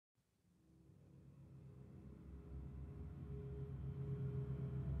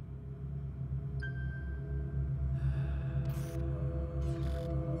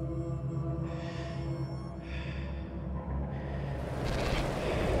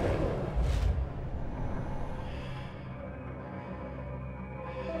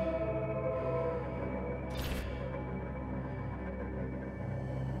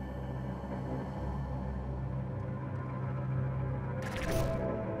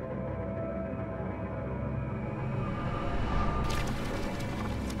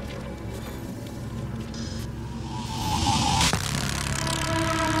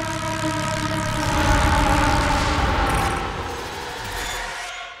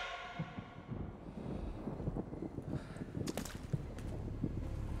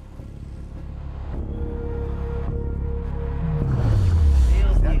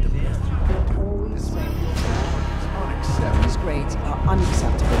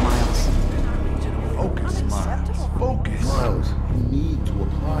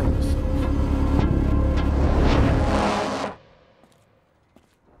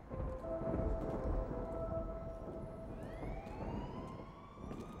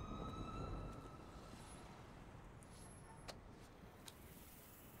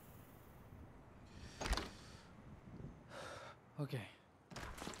Okay.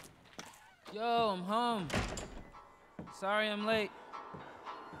 Yo, I'm home. Sorry I'm late.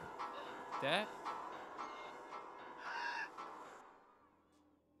 Dad?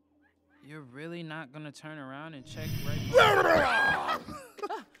 You're really not gonna turn around and check right?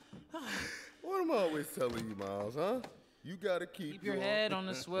 What am I always telling you, Miles, huh? You gotta keep your head on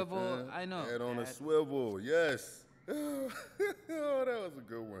the swivel. I know. Head on Dad. a swivel, yes. Oh, that was a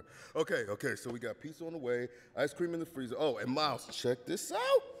good one. Okay, so we got pizza on the way, ice cream in the freezer. Oh, and Miles, check this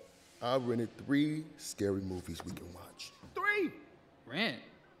out. I rented 3 scary movies we can watch. 3! Rent?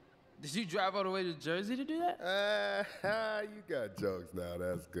 Did you drive all the way to Jersey to do that? You got jokes now,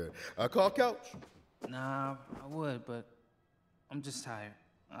 that's good. Call Couch. Nah, I would, but I'm just tired.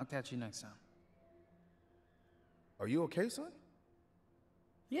 I'll catch you next time. Are you okay, son?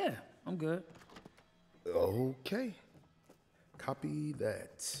 Yeah, I'm good. Okay. Copy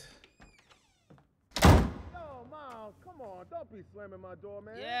that. Yo, Miles, come on. Don't be slamming my door,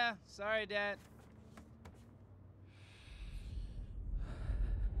 man. Yeah, sorry, Dad.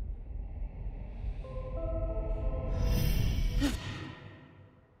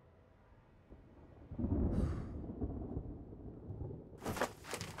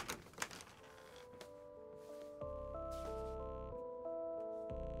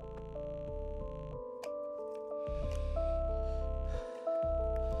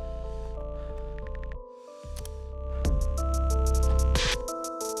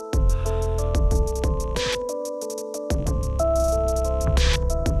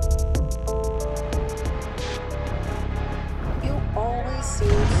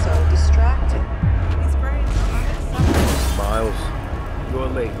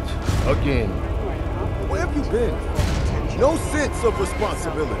 Again. Where have you been? No sense of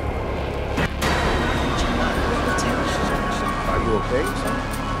responsibility. Are you okay, son?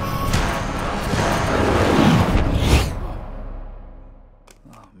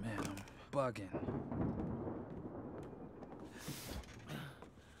 Oh man, I'm bugging.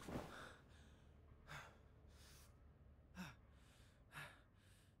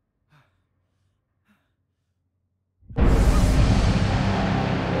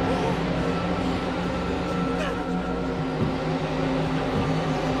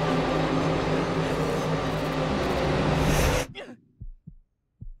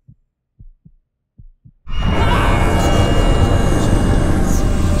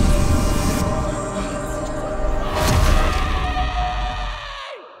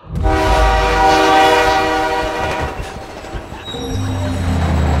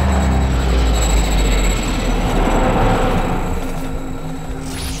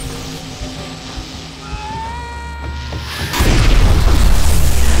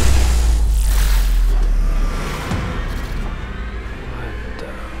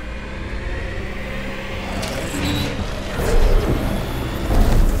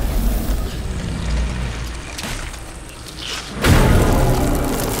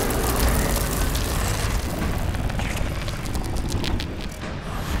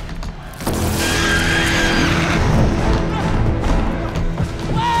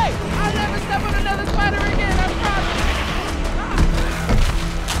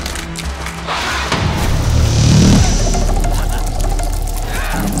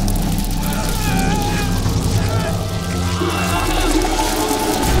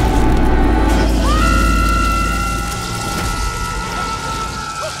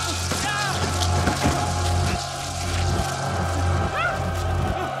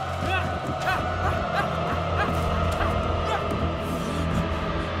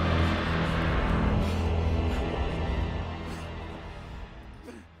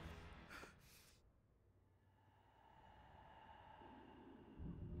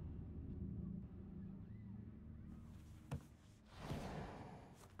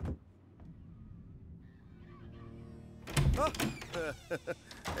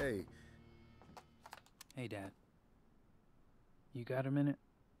 Hey. Hey, Dad. You got a minute?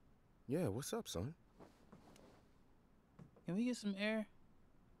 Yeah, what's up, son? Can we get some air?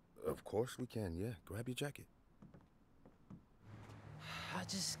 Of course we can, yeah. Grab your jacket. I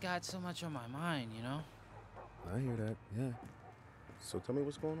just got so much on my mind, you know? I hear that, yeah. So tell me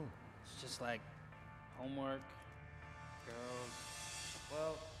what's going on. It's just like homework, girls,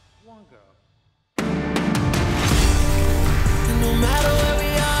 well, one girl. No matter where we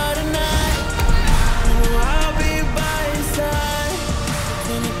are tonight, I'll be by your side.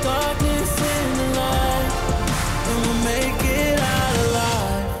 In the darkness and the light, and we'll make it out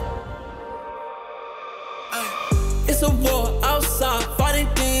alive. It's a war outside, fighting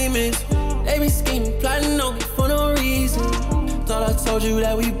demons. They be scheming, plotting on me for no reason. Thought I told you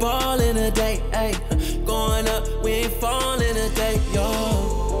that we ballin' today, ayy. Going up, we ain't falling today.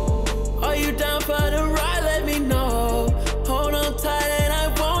 down for the ride, let me know. Hold on tight and I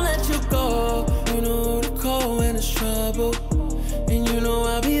won't let you go. You know the call when it's trouble, and you know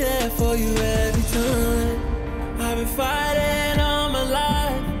I'll be there for you every time. I've been fighting all my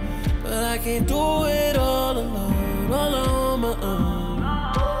life, but I can't do it all alone, all on my own.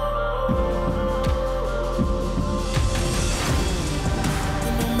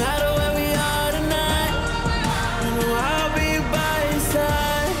 And no matter where we are tonight, you know I'll be by your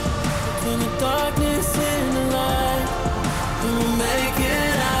side. Between the darkness and the light, and we'll make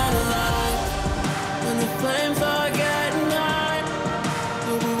it out alive. When the flames are getting high,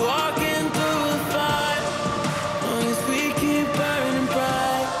 we'll be walking through the fire. Long as we keep burning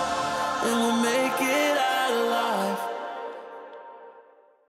bright, and we'll make it